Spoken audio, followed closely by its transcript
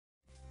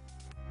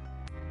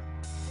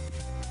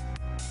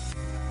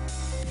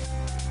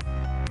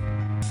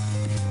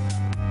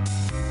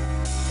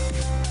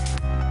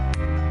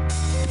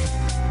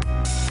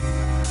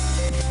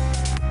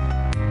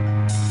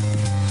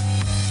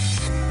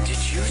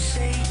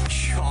say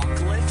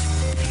chocolate?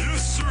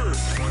 Yes, sir.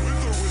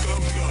 With or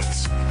without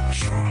nuts.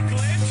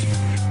 Chocolate?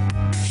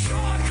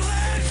 Chocolate!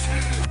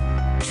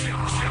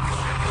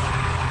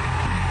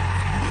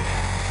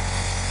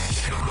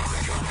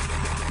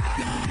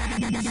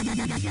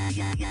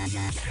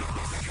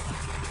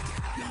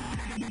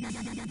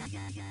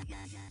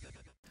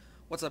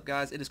 What's up,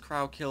 guys? It is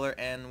Cryokiller,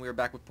 and we're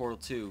back with Portal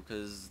 2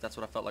 because that's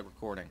what I felt like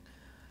recording.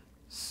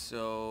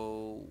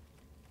 So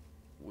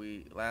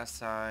last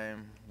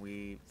time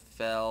we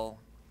fell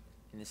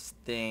in this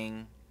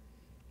thing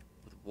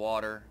with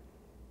water,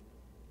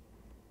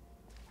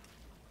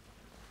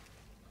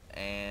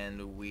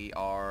 and we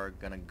are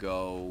gonna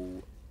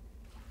go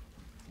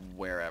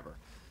wherever.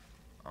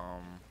 I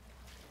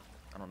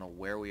don't know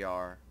where we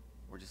are.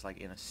 We're just like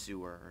in a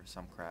sewer or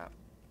some crap,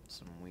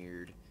 some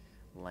weird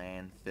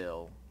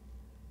landfill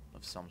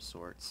of some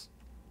sorts.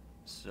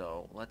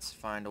 So let's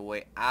find a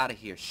way out of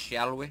here,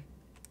 shall we?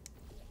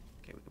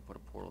 Okay, we can put a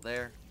portal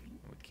there.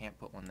 We can't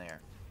put one there,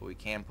 but we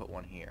can put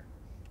one here.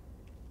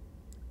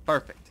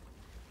 Perfect.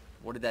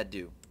 What did that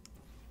do?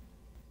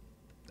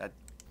 That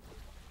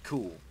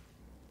cool.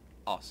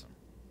 Awesome.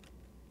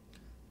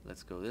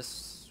 Let's go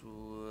this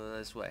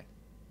way.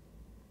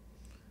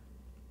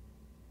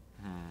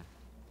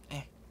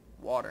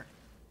 Water.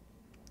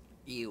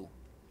 Ew.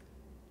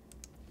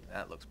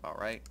 That looks about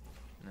right.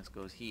 And this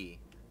goes here.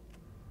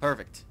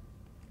 Perfect.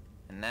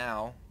 And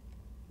now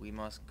we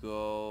must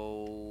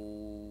go.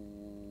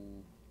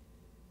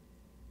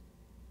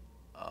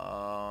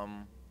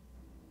 Can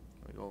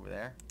we go over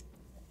there?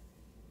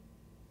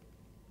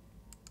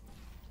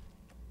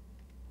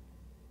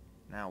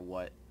 Now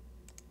what?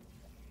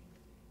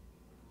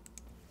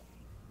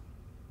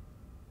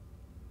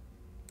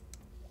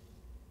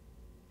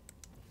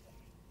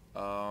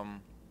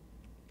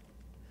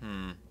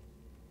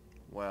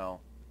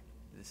 Well,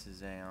 this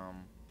is a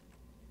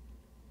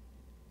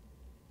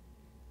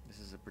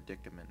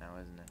predicament now,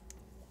 isn't it?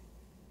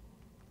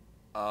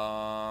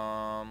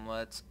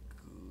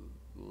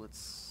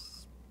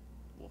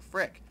 Well,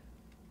 frick.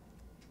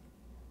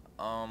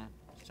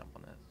 Let's jump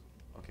on this.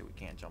 Okay, we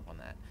can't jump on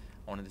that.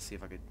 I wanted to see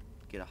if I could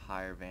get a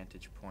higher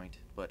vantage point,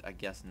 but I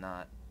guess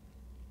not.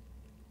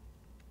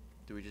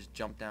 Do we just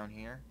jump down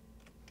here?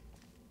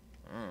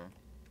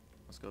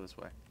 Let's go this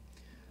way.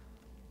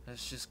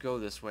 Let's just go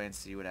this way and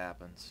see what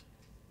happens.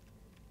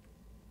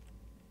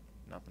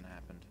 Nothing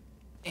happened.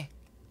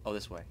 Oh,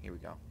 this way. Here we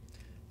go.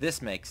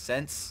 This makes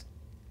sense.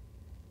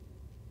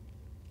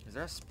 Is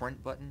there a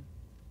sprint button?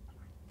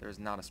 There is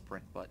not a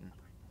sprint button.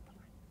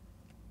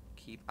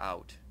 Keep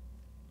out.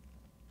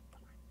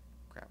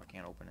 Crap, I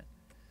can't open it.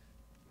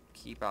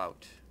 Keep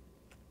out.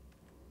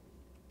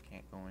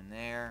 Can't go in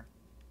there.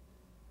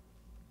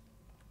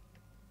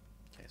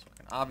 Okay, so I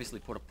can obviously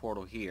put a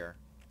portal here.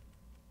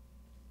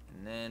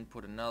 And then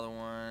put another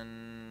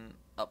one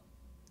up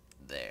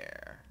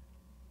there.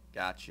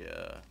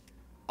 Gotcha.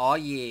 Oh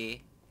yeah.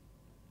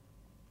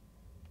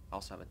 I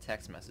also have a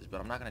text message,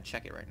 but I'm not going to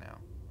check it right now.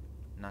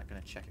 I'm not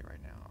going to check it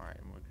right now. Alright,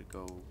 and we're going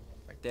to go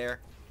right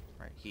there.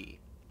 Right here.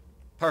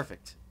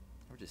 Perfect.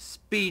 We're just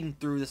speeding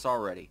through this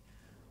already.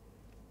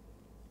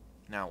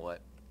 Now what?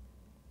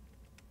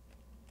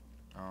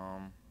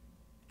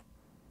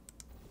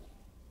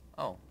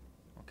 Oh.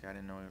 Okay, I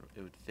didn't know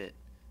it would fit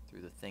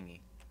through the thingy.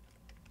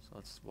 So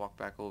let's walk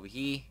back over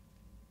here.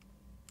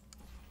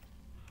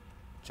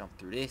 Jump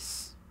through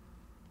this.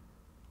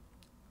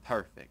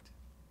 Perfect.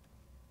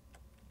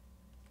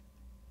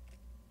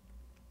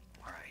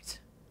 Alright.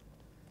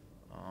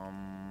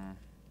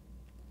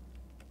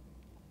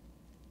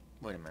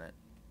 Wait a minute.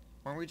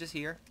 Weren't we just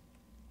here?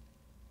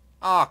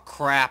 Aw,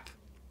 crap.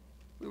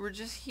 We were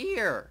just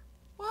here.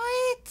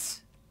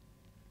 What?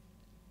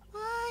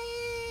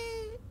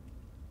 What?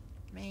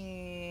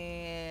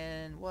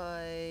 Man,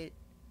 what?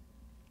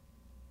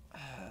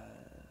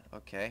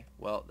 Okay,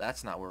 well,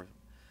 that's not where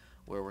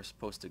we're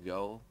supposed to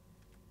go.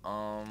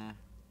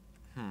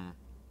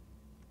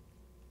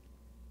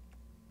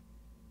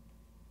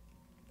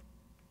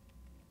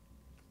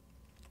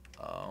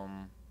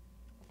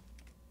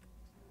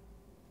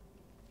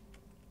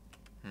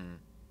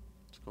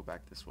 Let's go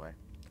back this way.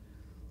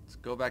 Let's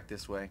go back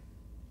this way.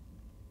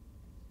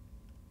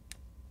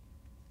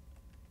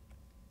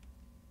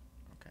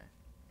 Okay.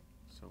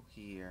 So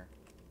here.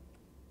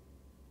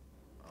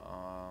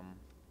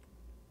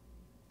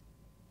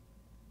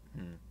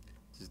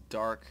 This is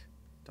dark.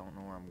 Don't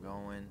know where I'm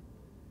going.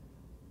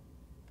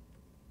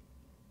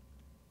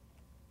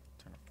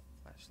 Turn a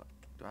flashlight.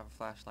 Do I have a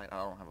flashlight? I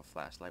don't have a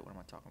flashlight. What am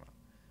I talking about?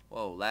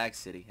 Whoa, Lag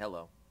City.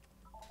 Hello.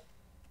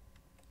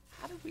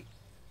 How did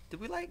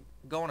we like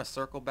go in a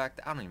circle back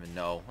there? I don't even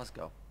know. Let's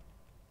go.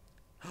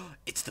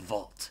 It's the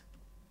vault.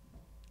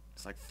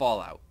 It's like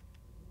Fallout.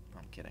 No,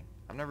 I'm kidding.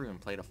 I've never even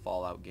played a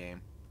Fallout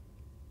game.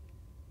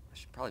 I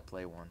should probably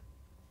play one.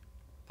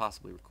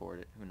 Possibly record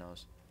it. Who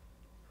knows?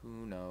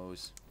 Who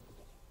knows?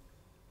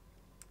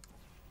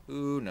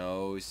 Who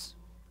knows?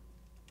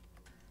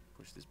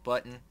 Push this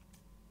button.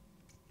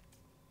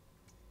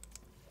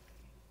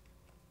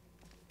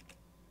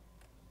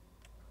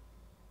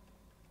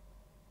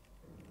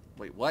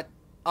 Wait, what?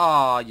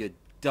 Aw, you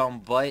dumb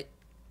butt.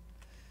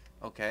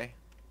 Okay,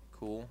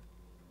 cool.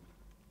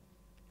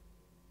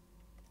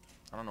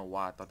 I don't know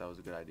why I thought that was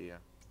a good idea.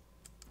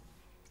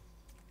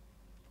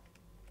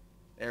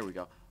 There we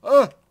go.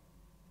 Ugh!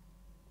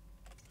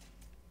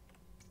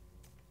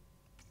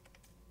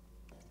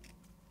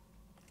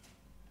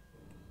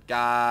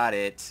 Got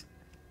it.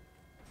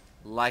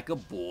 Like a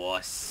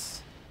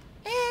boss.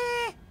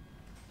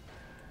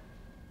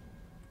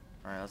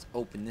 Alright, let's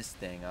open this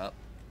thing up.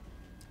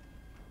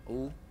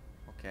 Ooh,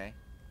 okay.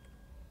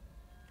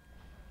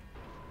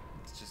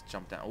 Let's just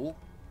jump down. Ooh,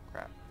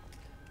 crap.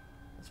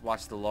 Let's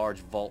watch the large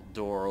vault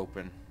door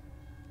open.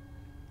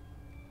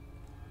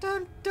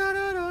 Dun, dun,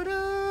 dun, dun,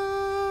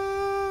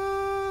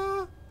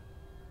 dun.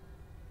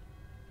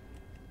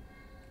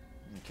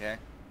 Okay.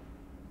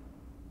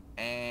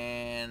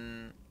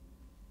 And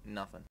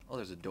nothing. Oh,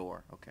 there's a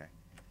door. Okay.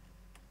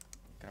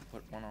 Can I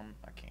put one on?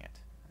 I can't.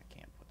 I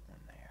can't put one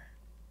there.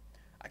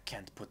 I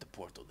can't put the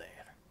portal there.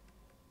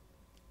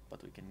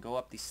 But we can go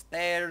up the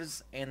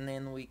stairs and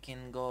then we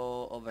can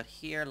go over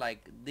here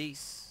like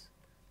this.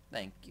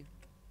 Thank you.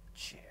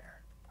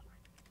 Chair.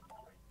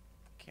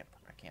 I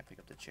can't pick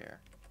up the chair.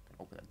 I can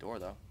open the door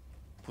though.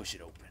 Push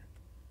it open.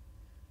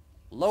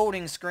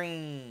 Loading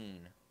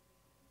screen.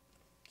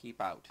 Keep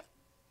out.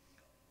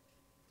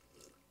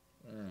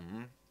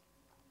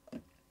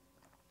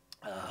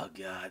 Oh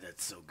god,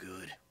 that's so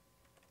good.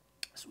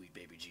 Sweet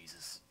baby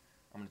Jesus.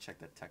 I'm gonna check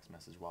that text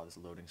message while this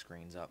loading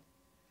screen's up.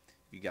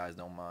 If you guys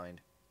don't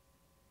mind.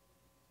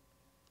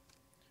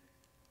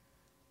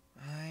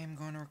 I'm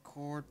going to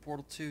record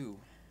Portal 2.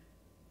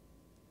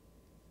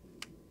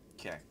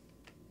 Okay.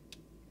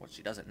 What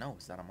she doesn't know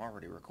is that I'm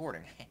already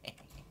recording.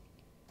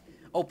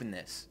 Open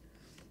this.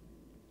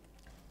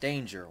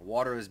 Danger.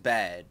 Water is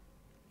bad.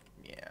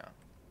 Yeah.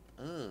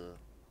 Ugh.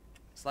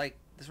 It's like,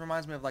 this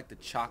reminds me of like the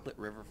chocolate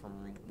river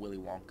from Willy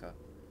Wonka.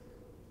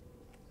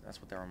 That's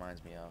what that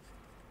reminds me of.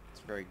 It's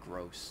very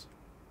gross.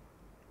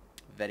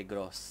 Very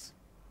gross.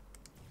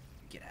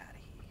 Get out of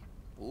here.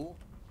 Ooh.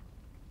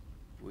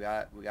 We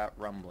got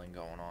rumbling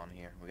going on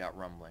here. We got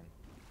rumbling.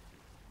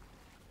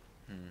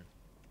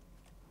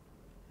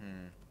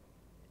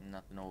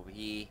 Nothing over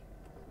here.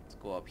 Let's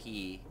go up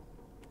here.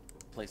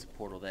 Place a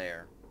portal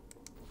there.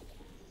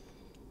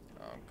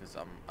 Because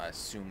I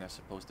assume there's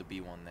supposed to be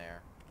one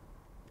there.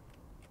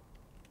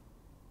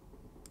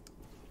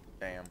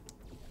 Bam.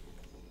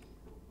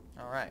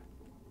 Alright.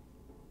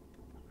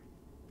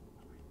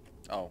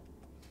 Oh.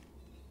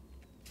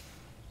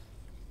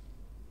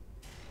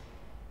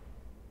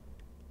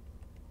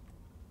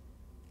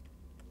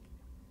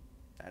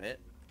 That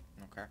it?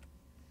 Okay.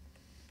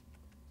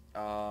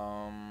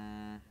 Oh.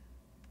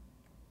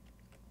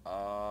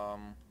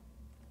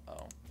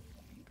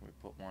 Can we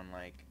put one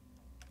like...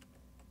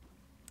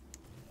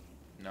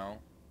 No?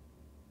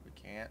 We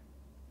can't?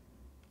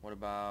 What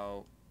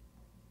about...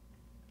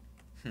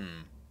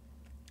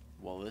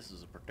 Well, this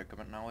is a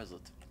predicament now, is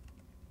it?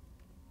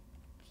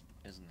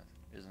 Isn't it?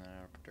 Isn't it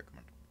a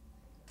predicament?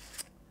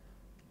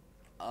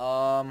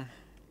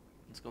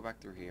 Let's go back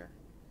through here.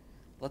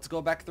 Let's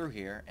go back through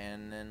here,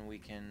 and then we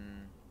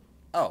can...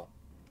 Oh.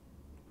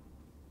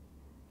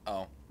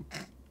 Oh.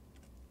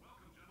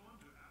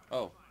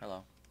 Oh,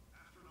 hello.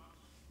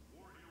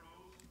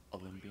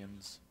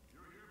 Olympians.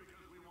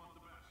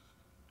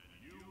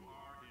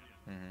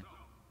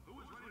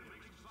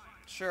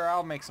 Sure,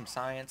 I'll make some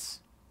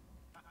science.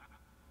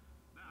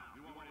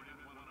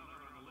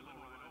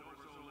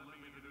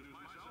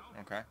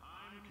 Okay.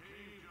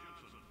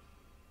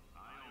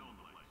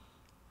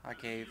 Hi,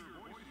 Cave.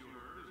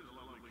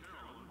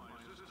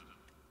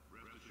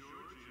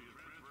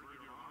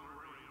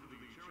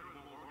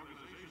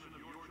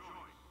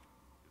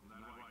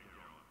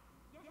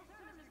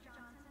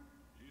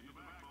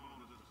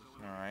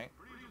 Alright.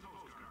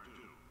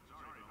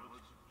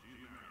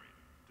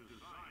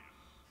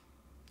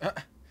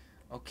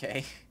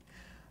 Okay.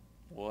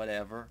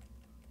 Whatever.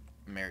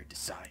 Married to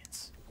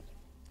science.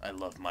 I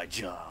love my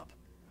job.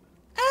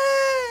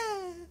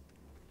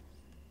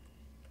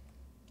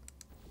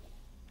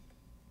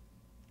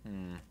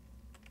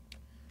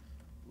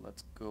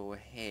 Let's go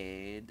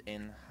ahead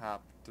and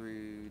hop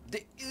through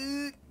the...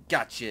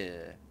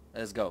 Gotcha!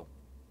 Let's go.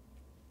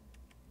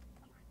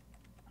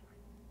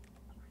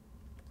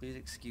 Please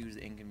excuse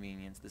the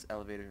inconvenience. This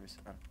elevator is...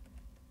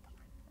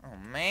 Oh,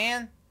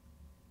 man!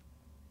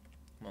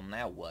 Well,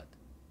 now what?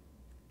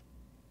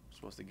 I'm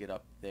supposed to get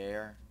up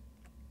there.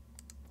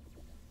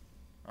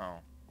 Oh.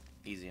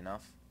 Easy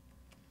enough.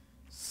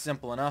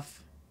 Simple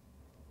enough.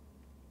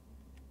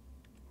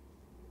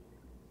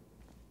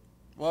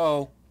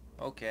 Whoa.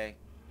 Okay.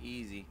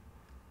 Easy.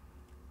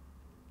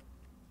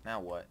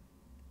 Now what?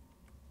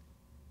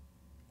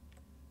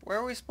 Where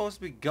are we supposed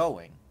to be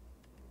going?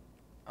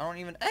 I don't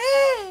even...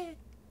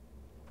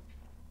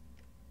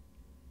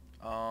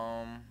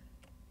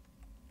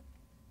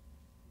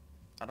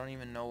 I don't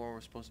even know where we're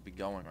supposed to be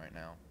going right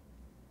now.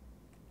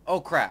 Oh,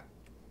 crap.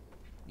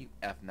 You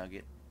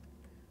F-nugget.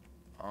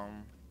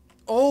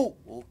 Oh!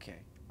 Okay.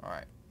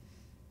 Alright.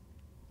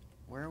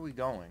 Where are we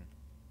going?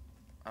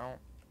 I don't...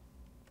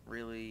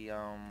 really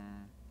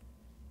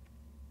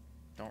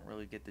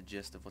get the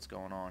gist of what's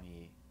going on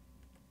here.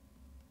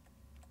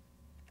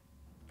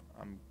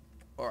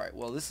 Alright,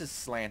 well this is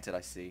slanted,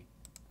 I see.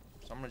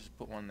 So I'm gonna just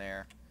put one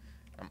there.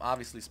 I'm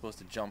obviously supposed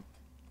to jump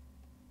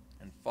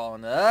and fall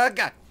in the...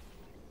 God!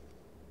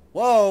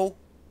 Whoa!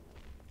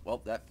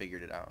 Well, that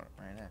figured it out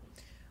right there.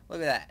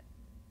 Look at that.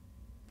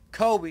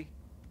 Kobe.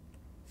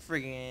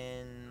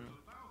 Friggin...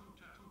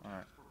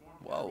 Alright.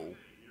 Whoa.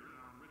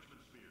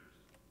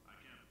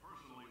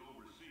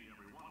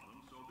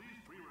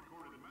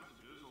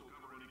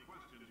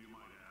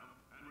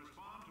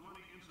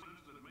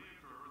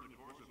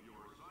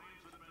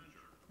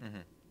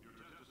 Mm-hmm. Your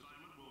test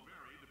assignment will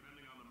vary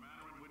depending on the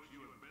manner in which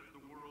you have bent the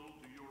world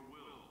to your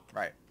will.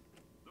 Right.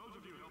 Those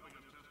of you helping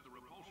us test the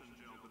repulsion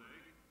gel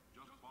today,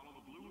 just follow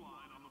the blue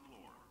line on the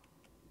floor.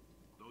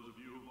 Those of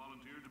you who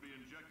volunteered to be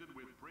injected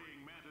with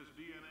praying mantis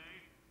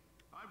DNA,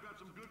 I've got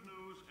some good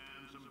news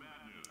and some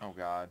bad news. Oh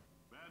God.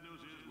 Bad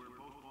news is we're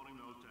postponing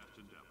those tests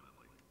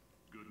indefinitely.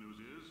 Good news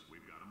is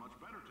we've got a much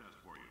better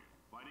test for you.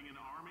 Fighting an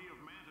army of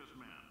mantis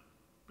men.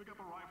 Pick up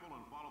a rifle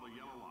and follow the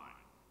yellow line.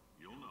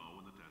 You'll know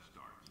when the test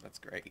starts. That's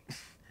great.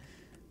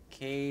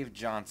 Cave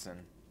Johnson.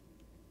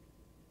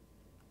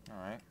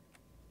 Alright.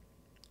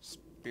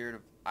 Spirit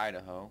of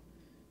Idaho.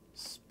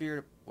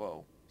 Spirit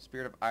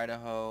of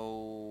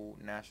Idaho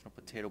National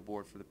Potato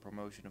Board for the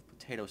Promotion of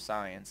Potato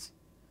Science.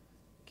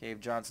 Cave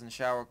Johnson,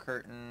 shower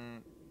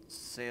curtain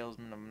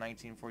salesman of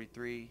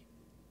 1943.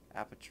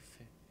 Aperture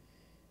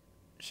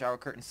shower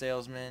curtain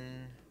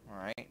salesman.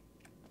 Alright.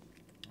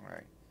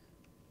 Alright.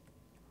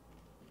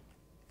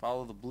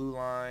 Follow the blue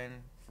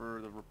line for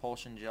the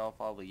repulsion gel.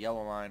 Follow the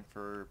yellow line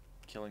for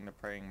killing the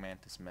praying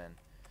mantis men.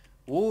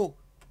 Ooh!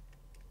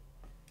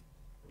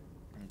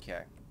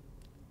 Okay.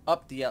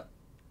 Up the what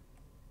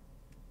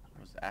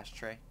was the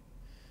ashtray?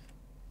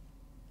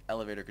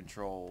 Elevator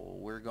control.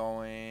 We're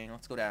going...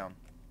 Let's go down.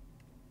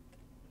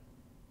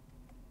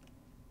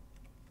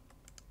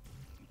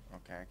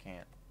 Okay, I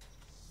can't.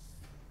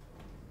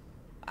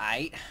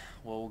 Aight.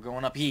 Well, we're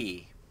going up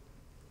here.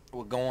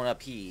 We're going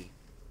up here.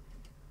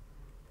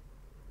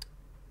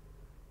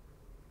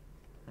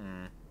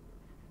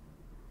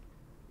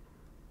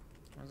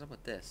 What's up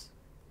with this?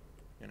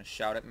 You gonna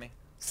shout at me?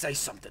 Say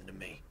something to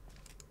me.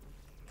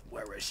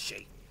 Where is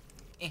she?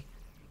 I'm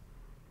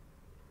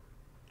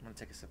gonna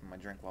take a sip of my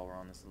drink while we're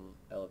on this little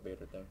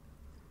elevator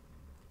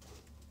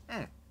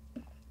thing.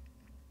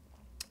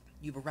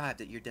 You've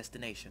arrived at your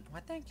destination.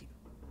 Why, thank you.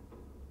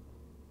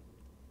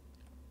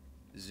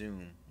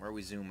 Zoom. Where are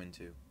we zooming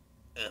to?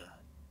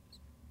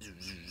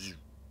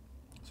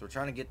 So we're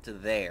trying to get to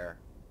there.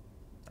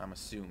 I'm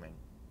assuming.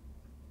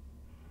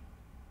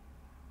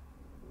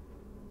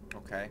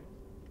 Okay.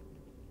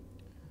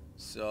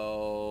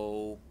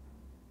 So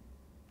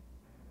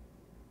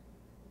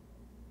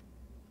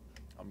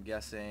I'm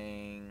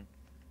guessing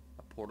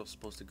a portal's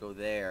supposed to go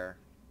there.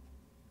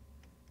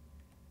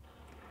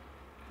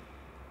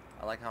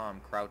 I like how I'm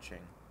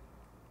crouching,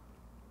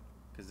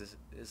 because this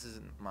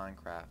isn't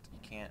Minecraft. You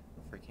can't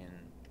freaking...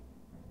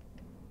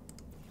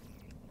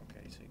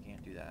 Okay, so you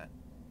can't do that.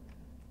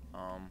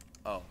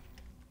 Oh,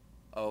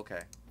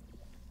 okay.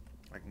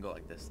 I can go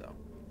like this though.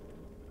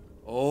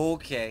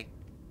 Okay.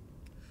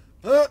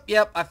 Oh,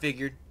 yep, I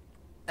figured.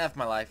 F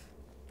my life.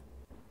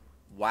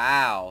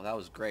 Wow, that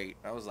was great.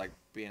 That was like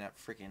being at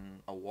freaking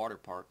a water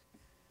park.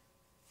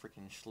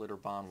 Freaking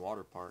Schlitterbahn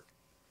water park.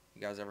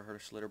 You guys ever heard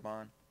of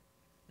Schlitterbahn?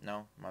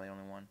 No? Am I the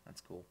only one?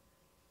 That's cool.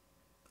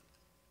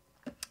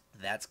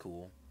 That's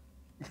cool.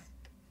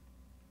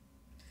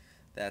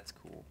 That's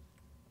cool.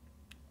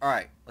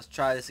 Alright, let's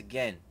try this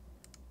again.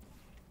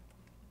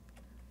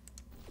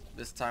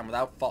 This time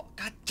without fall.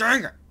 God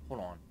dang it!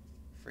 Hold on.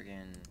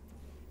 Friggin'.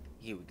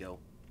 Here we go.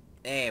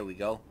 There we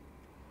go.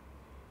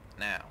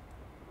 Now.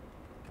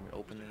 Can we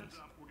open these?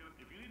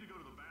 If you need to go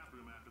to the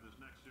bathroom after this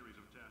next series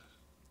of tests,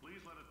 please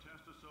let a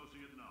test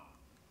associate know.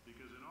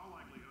 Because in all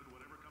likelihood,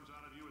 whatever comes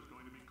out of you is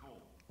going to be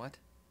cold. What?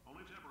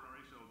 Only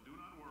temporary, so do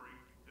not worry.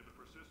 If it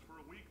persists for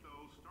a week,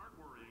 though, start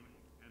worrying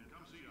and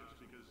come see us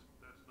because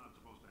that's not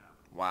supposed to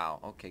happen.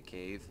 Wow. Okay,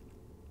 Cave.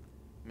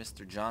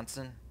 Mr.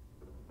 Johnson.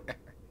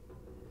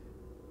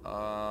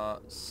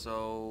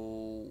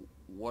 So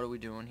what are we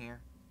doing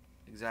here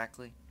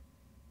exactly?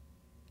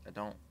 I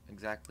don't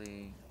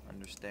exactly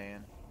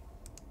understand.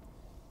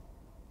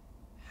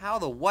 How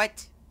the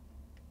what?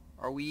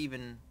 Are we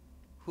even...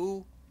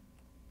 Who?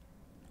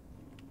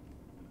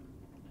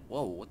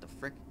 Whoa, what the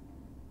frick?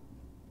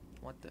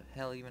 What the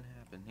hell even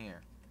happened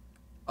here?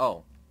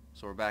 Oh,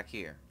 so we're back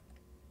here.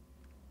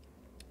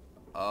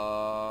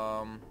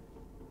 That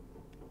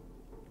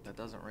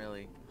doesn't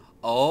really...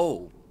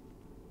 Oh!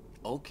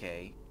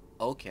 Okay.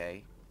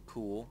 Okay.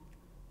 Cool.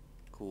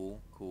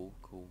 Cool, cool,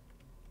 cool.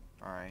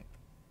 Alright.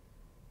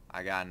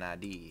 I got an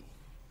ID.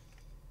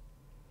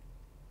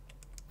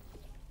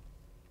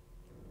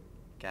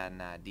 Got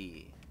an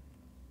ID.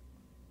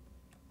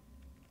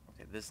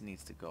 Okay, this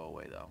needs to go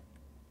away though.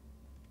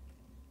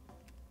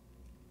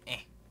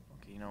 Okay,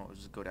 you know what? We'll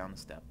just go down the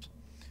steps.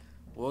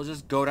 We'll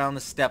just go down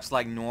the steps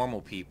like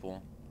normal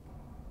people.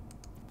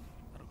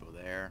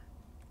 there.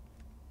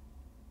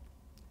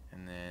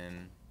 And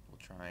then we'll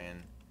try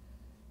and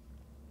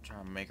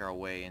make our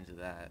way into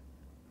that.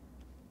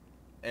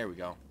 There we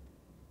go.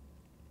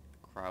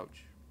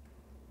 Crouch.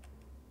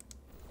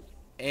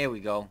 There we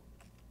go.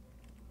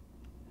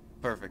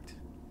 Perfect.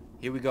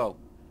 Here we go.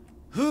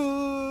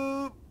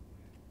 Hoop!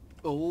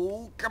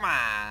 Oh, come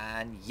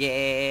on.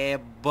 Yeah,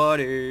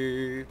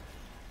 buddy.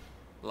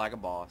 Like a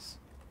boss.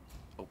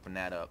 Open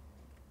that up.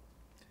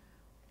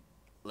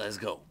 Let's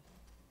go.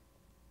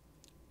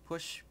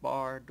 Push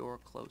bar door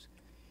close.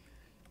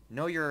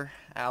 Know your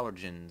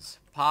allergens.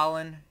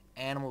 Pollen,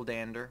 animal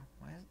dander.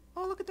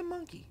 Oh, look at the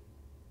monkey.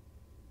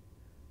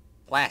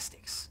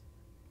 Plastics.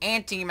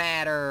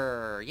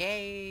 Antimatter.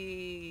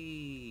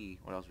 Yay.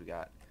 What else we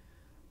got?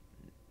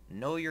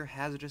 Know your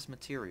hazardous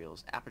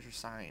materials. Aperture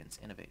science.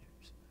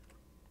 Innovators.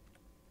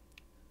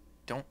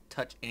 Don't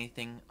touch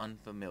anything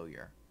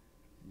unfamiliar.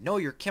 Know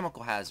your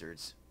chemical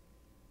hazards.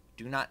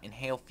 Do not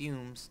inhale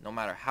fumes, no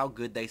matter how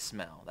good they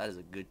smell. That is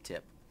a good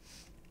tip.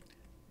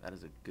 That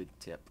is a good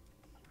tip.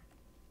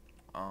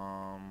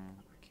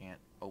 Can't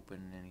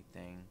open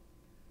anything.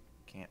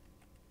 Can't.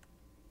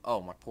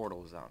 Oh, my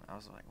portal is out. I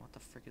was like, what the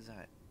frick is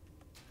that?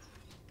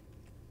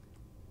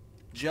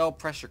 Gel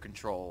pressure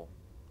control.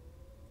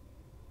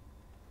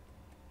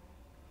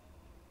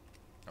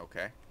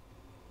 Okay.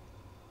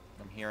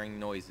 I'm hearing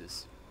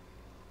noises.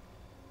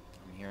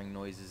 I'm hearing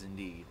noises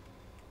indeed.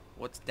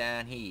 What's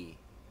down here?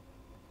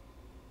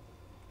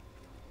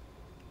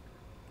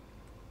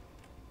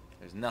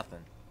 There's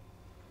nothing.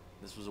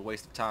 This was a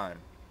waste of time.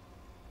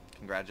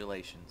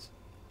 Congratulations.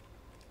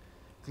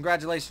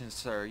 Congratulations,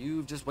 sir.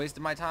 You've just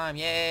wasted my time.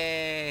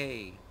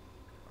 Yay!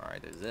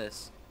 Alright, there's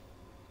this.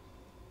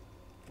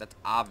 That's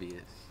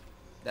obvious.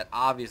 That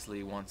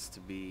obviously wants to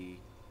be...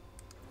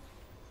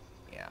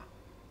 Yeah.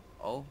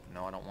 Oh,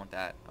 no, I don't want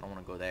that. I don't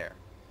want to go there.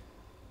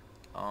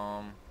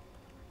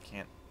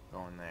 Can't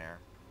go in there.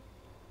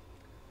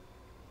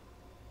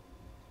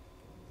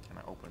 Can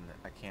I open it?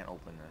 I can't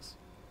open this.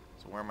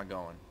 So where am I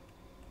going?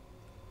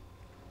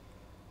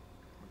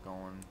 We're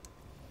going...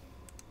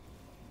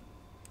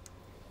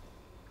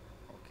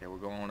 Okay, we're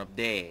going up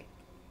there.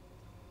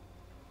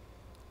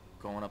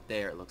 Going up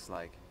there, it looks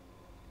like.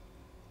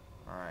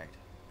 Alright.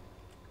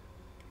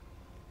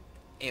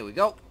 Here we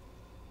go.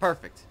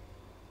 Perfect.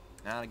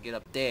 Now to get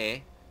up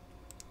there.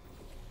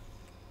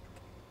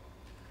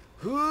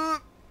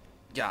 Whoop.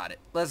 Got it.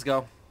 Let's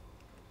go.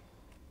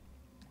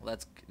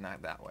 Let's...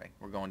 Not that way.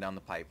 We're going down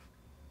the pipe.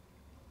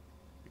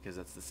 Because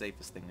that's the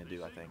safest thing to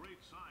do, I think. Great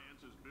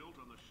science is built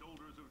on the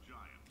shoulders of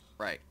giants.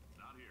 Right.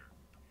 Not here.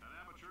 At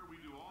Aperture, we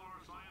do all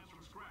our science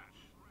from scratch.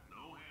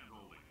 No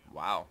hand-holding.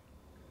 Wow.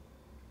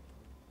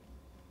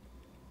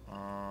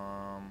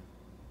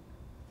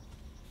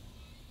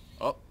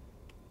 Oh.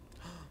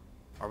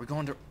 Are we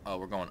going to... Oh,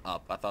 we're going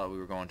up. I thought we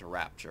were going to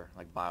Rapture,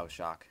 like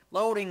Bioshock.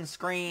 Loading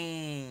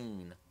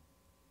screen!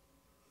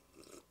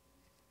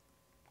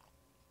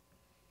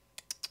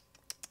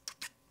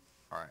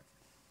 Alright.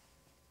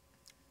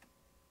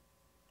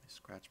 I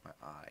scratched my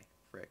eye.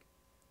 Frick.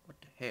 What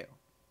the hell?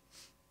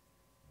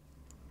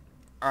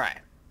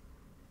 Alright.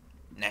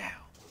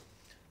 Now.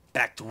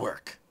 Back to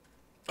work.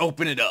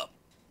 Open it up.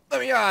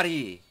 Let me out of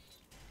here.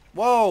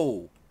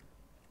 Whoa!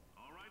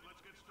 Alright,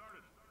 let's get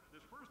started.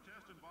 This first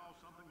test involves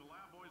something the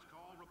lab boys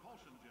call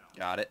repulsion gel.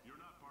 Got it. You're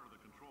not part of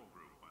the control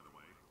group, by the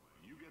way.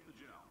 You get the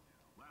gel.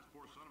 Last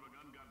poor son of a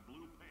gun got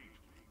blue paint.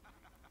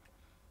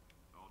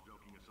 All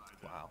joking aside,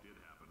 Wow. that did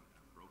happen.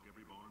 Broke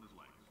every bone in his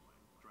legs.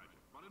 Tragic,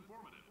 but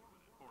informative.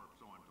 Or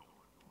so I'm told.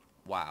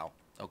 Wow.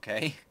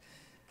 Okay.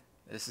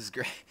 This is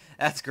great.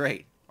 That's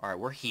great. Alright,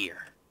 we're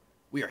here.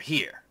 We are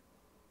here.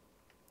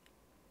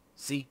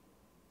 See?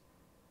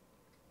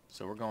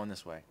 So we're going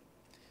this way.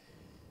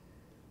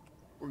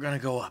 We're gonna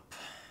go up.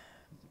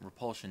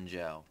 Repulsion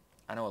gel.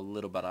 I know a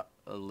little bit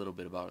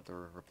about the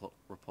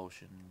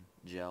repulsion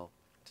gel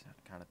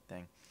kind of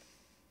thing.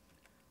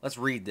 Let's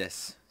read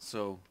this.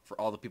 So for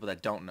all the people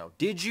that don't know,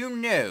 did you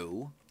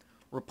know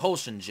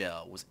repulsion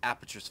gel was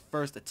Aperture's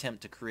first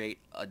attempt to create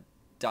a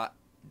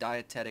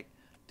dietetic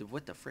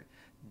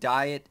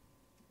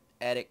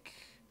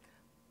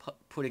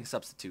pudding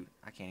substitute?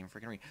 I can't even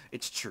freaking read.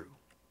 It's true.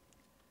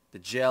 The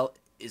gel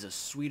is a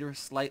sweeter,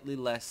 slightly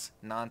less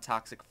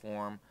non-toxic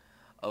form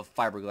of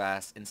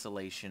fiberglass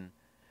insulation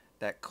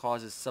that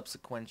causes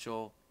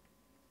subsequently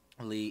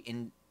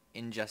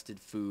ingested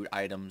food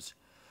items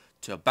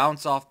to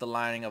bounce off the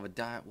lining of a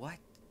diet. What?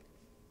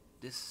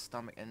 This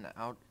stomach and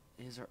out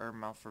his or her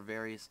mouth for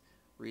various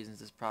reasons.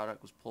 This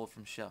product was pulled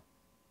from shelf.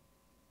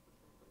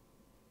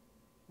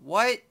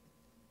 What?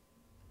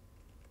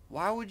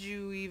 Why would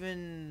you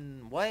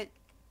even... What?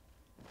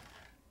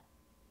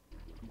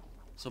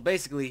 So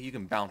basically, you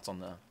can bounce on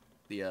the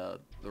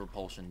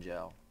repulsion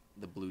gel,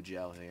 the blue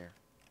gel here.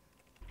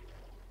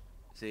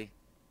 See?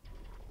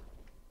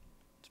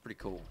 It's pretty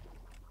cool.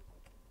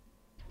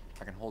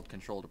 I can hold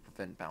control to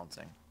prevent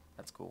bouncing.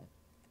 That's cool.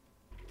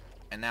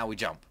 And now we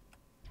jump.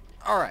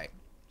 Alright.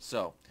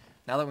 So,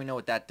 now that we know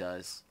what that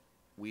does,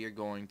 we are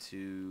going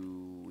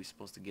to... We're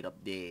supposed to get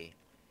up there.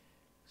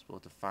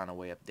 Supposed to find a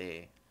way up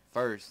there.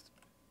 First,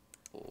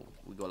 oh,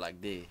 we go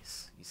like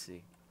this, you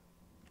see.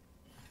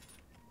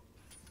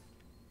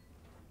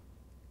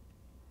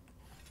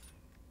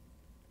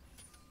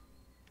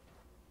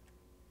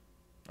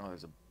 Oh,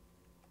 there's a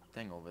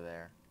thing over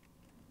there.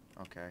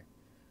 Okay.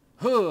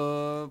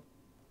 Huh,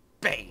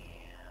 bam!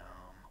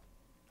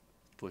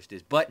 Push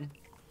this button.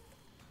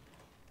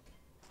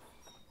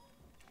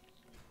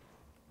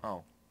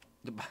 Oh.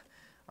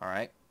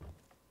 Alright.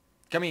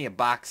 Come here,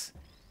 box.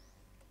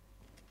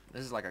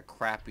 This is like a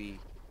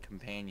crappy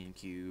companion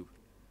cube.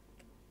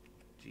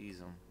 Jeez.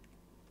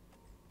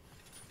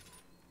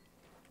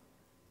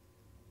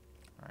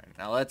 Alright,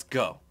 now let's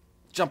go.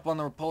 Jump on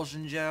the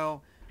repulsion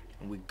gel,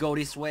 and we go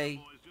this way.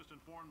 Boys just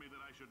informed me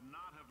that I should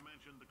not have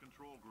mentioned the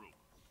control group.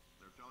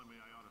 They're telling me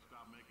I ought to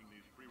stop making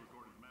these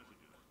pre-recorded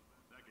messages.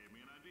 That gave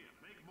me an idea.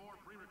 Make more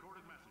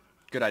pre-recorded messages.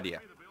 Good idea.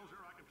 Pay the bills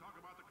here, I can talk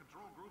about the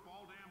control group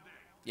all damn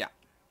day. Yeah.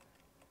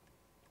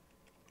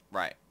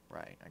 Right,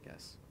 I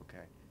guess.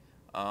 Okay.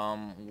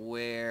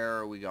 Where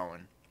are we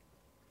going?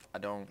 I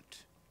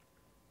don't...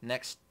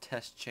 Next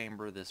test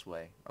chamber this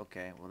way.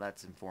 Okay, well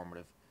that's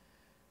informative.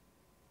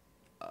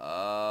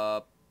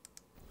 Why?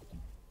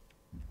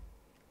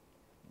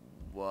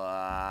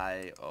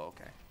 Oh,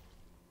 okay.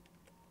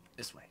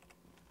 This way.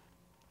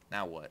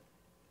 Now what?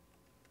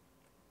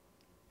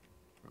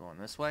 We're going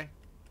this way?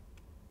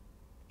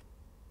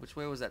 Which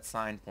way was that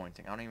sign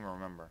pointing? I don't even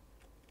remember.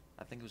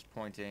 I think it was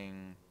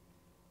pointing...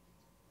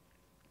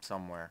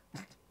 somewhere.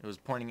 It was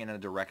pointing in a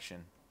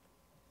direction.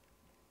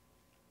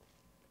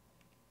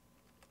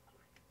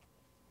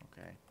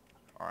 Okay.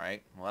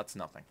 Alright. Well, that's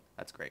nothing.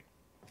 That's great.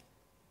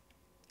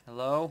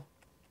 Hello?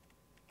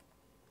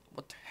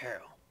 What the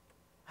hell?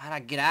 How'd I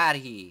get out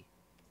of here?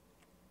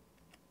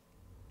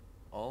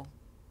 Oh.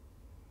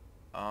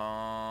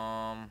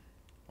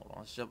 Hold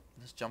on.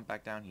 Let's jump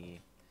back down here.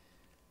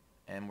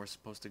 And we're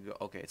supposed to go...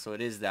 Okay, so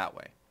it is that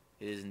way.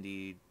 It is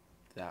indeed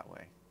that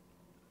way.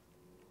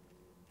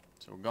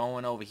 So we're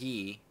going over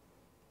here.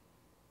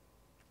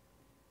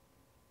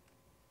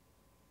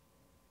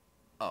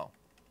 Oh.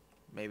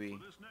 Maybe.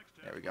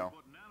 There we go.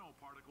 Put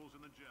nanoparticles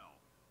in the gel.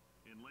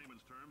 In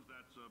layman's terms,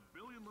 that's a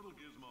billion little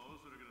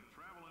gizmos that are going to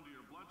travel into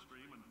your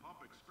bloodstream and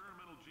pump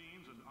experimental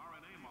genes and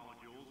RNA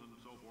molecules and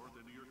so forth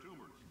into your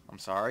tumors.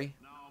 I'm sorry?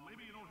 Now,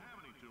 maybe you don't have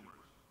any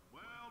tumors.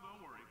 Well,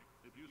 don't worry.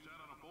 If you sat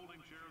on a folding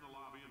chair in the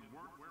lobby and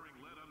weren't wearing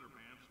lead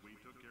underpants, we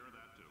took care of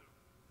that too.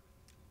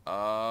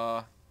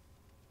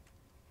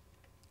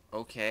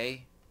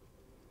 Okay.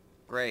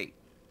 Great.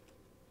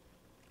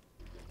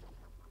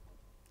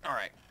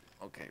 Alright.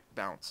 Okay,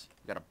 bounce.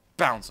 We gotta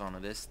bounce onto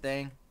this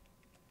thing.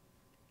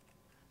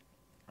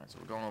 Alright, so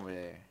we're going over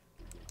there.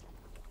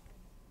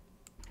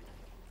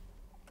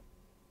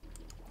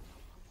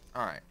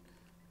 Alright.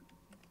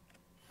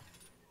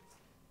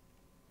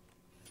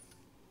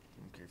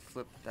 Okay,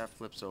 that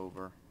flips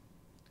over.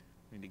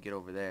 We need to get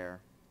over there.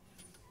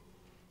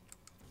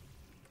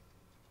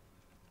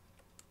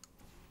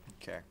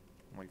 Okay.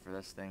 Wait for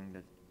this thing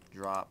to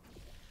drop.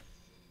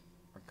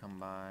 Or come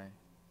by.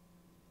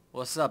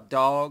 What's up,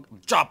 dog?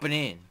 I'm dropping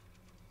in.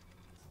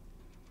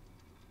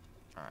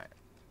 Alright.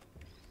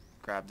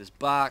 Grab this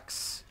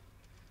box.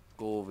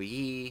 Go over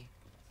here.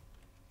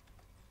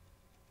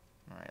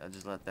 Alright, I'll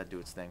just let that do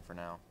its thing for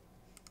now.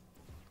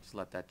 Just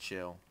let that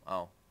chill.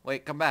 Oh.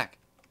 Wait, come back.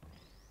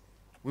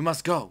 We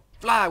must go.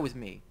 Fly with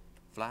me.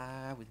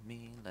 Fly with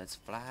me. Let's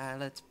fly.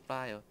 Let's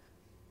fly.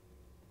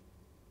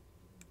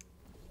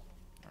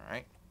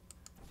 Alright.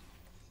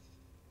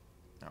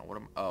 Now, what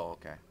am... Oh,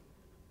 okay.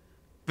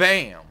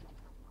 Bam!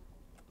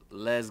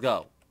 Let's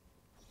go.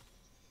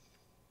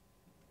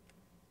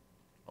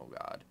 Oh,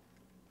 God.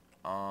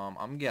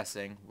 I'm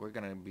guessing we're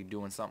gonna be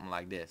doing something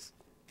like this.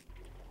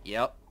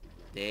 Yep.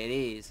 There it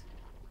is.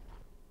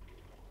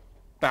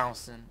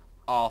 Bouncing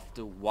off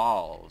the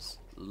walls.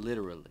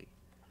 Literally.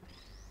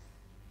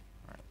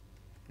 Alright.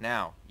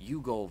 Now,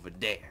 you go over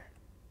there.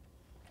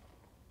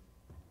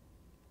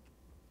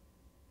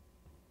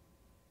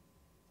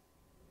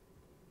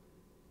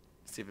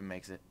 See if it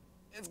makes it.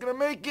 It's gonna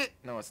make it!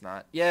 No, it's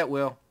not. Yeah, it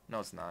will. No,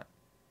 it's not.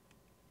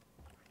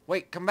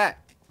 Wait, come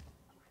back.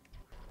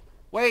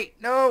 Wait,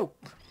 no!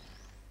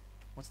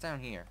 What's down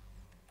here?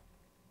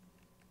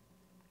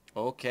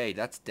 Okay,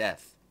 that's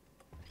death.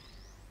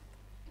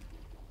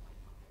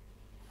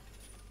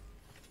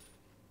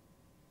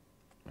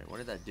 Wait, what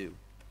did that do?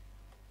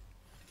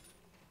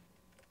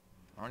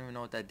 I don't even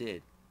know what that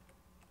did.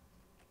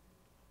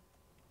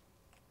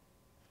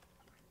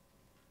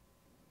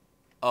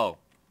 Oh.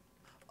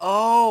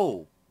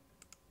 Oh!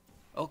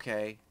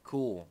 Okay,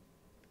 cool.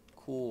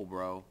 Cool,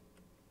 bro.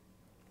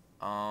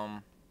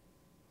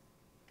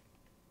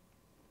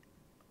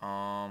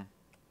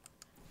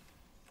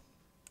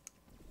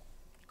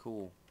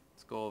 Cool.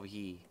 Let's go over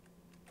here.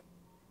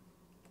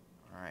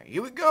 Alright,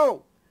 here we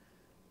go!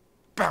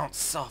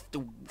 Bounce off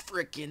the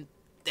frickin'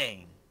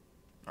 thing.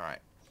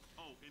 Alright.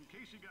 Oh, in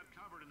case you got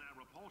covered in that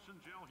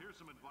repulsion gel, here's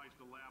some advice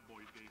the lab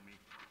boys gave me.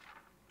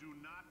 Do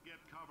not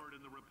get covered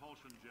in the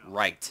repulsion gel.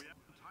 Right. We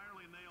haven't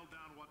entirely nailed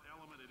down what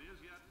element it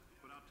is yet,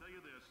 but I'll tell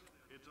you this,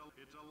 it's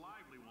a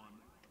lively one,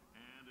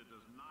 and it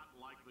does not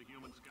like the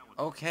human skeleton.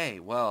 Okay,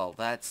 well,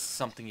 that's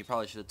something you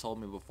probably should have told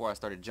me before I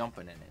started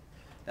jumping in it.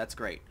 That's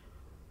great.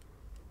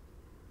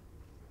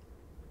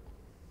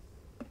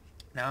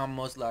 Now I'm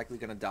most likely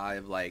gonna die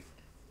of, like,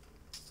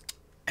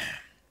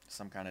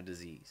 some kind of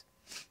disease.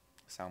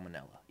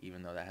 Salmonella,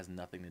 even though that has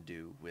nothing to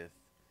do with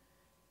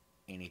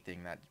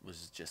anything that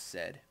was just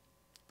said.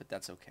 But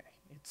that's okay.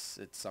 It's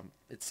something.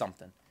 It's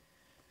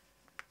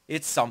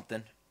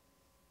something.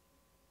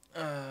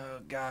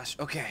 Gosh.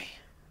 Okay.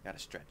 Gotta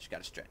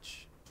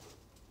stretch.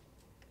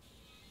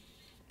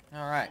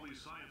 Alright. All these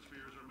science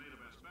spheres are made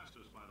of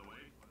asbestos, by the way.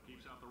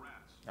 Keeps out the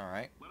rats.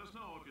 Alright. Let us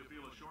know if you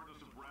feel a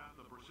shortness of breath,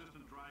 a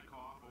persistent dry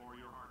cough, or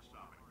your heart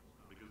stopping,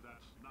 because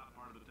that's not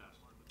part of the test.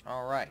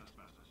 Alright.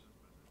 Asbestos.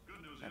 Good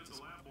news is the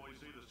lab boys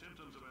say the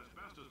symptoms of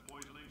asbestos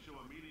poisoning show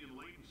a median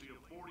latency of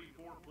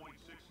 44.6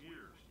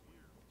 years.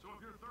 So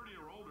if you're 30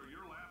 or older,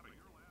 you're laughing.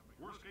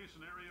 Worst case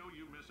scenario,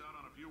 you miss out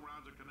on a few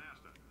rounds of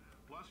canasta.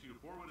 Plus, you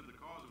forwarded the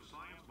cause of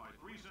science by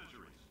 3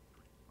 centuries.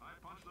 I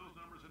punch those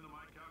numbers into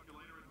my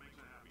calculator, it makes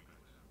a happy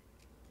face.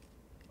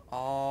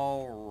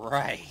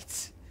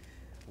 Alright.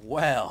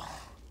 Well,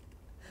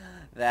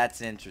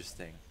 that's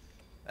interesting.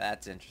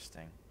 That's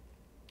interesting.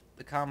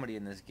 The comedy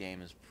in this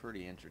game is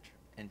pretty interesting.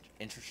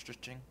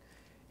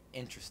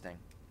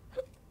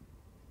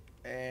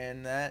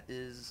 And that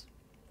is...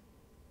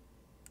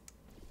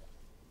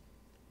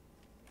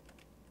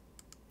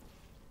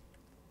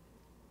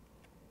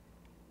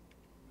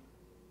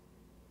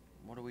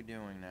 What are we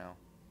doing now?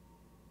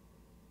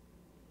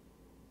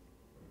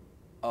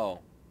 Oh.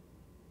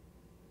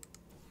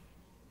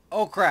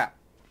 Oh crap!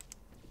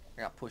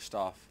 I got pushed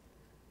off.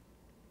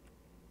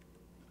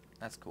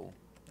 That's cool.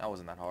 That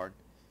wasn't that hard.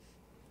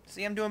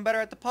 See, I'm doing better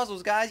at the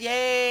puzzles, guys.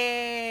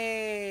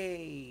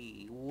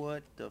 Yay!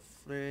 What the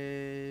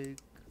frick?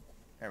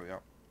 There we go.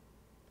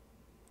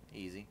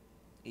 Easy.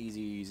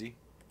 Easy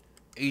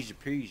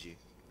peasy.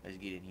 Let's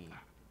get in here.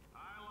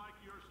 I like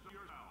your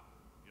style.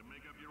 You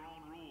make up your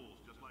own rules,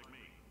 just like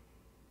me.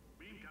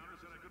 Bean counter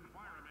said I couldn't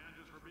fire a man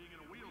just for being in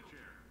a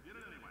wheelchair. Did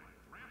it anyway.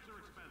 Ramps are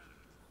expensive.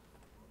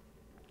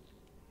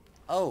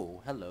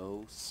 Oh,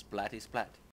 hello. Splatty splat.